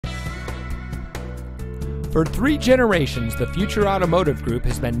For 3 generations, the Future Automotive Group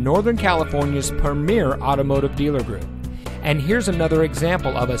has been Northern California's premier automotive dealer group. And here's another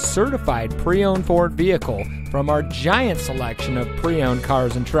example of a certified pre-owned Ford vehicle from our giant selection of pre-owned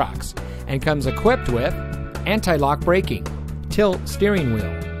cars and trucks, and comes equipped with anti-lock braking, tilt steering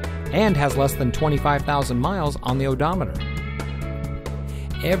wheel, and has less than 25,000 miles on the odometer.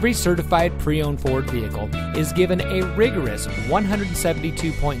 Every certified pre-owned Ford vehicle is given a rigorous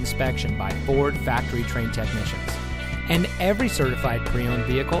 172-point inspection by Ford factory-trained technicians. And every certified pre-owned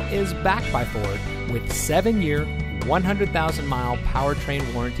vehicle is backed by Ford with 7-year, 100,000-mile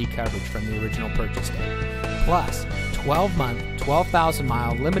powertrain warranty coverage from the original purchase date, plus 12-month,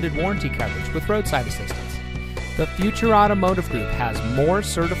 12,000-mile limited warranty coverage with roadside assistance. The Future Automotive Group has more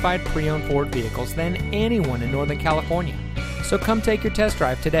certified pre-owned Ford vehicles than anyone in Northern California. So come take your test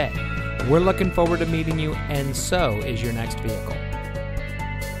drive today. We're looking forward to meeting you, and so is your next vehicle.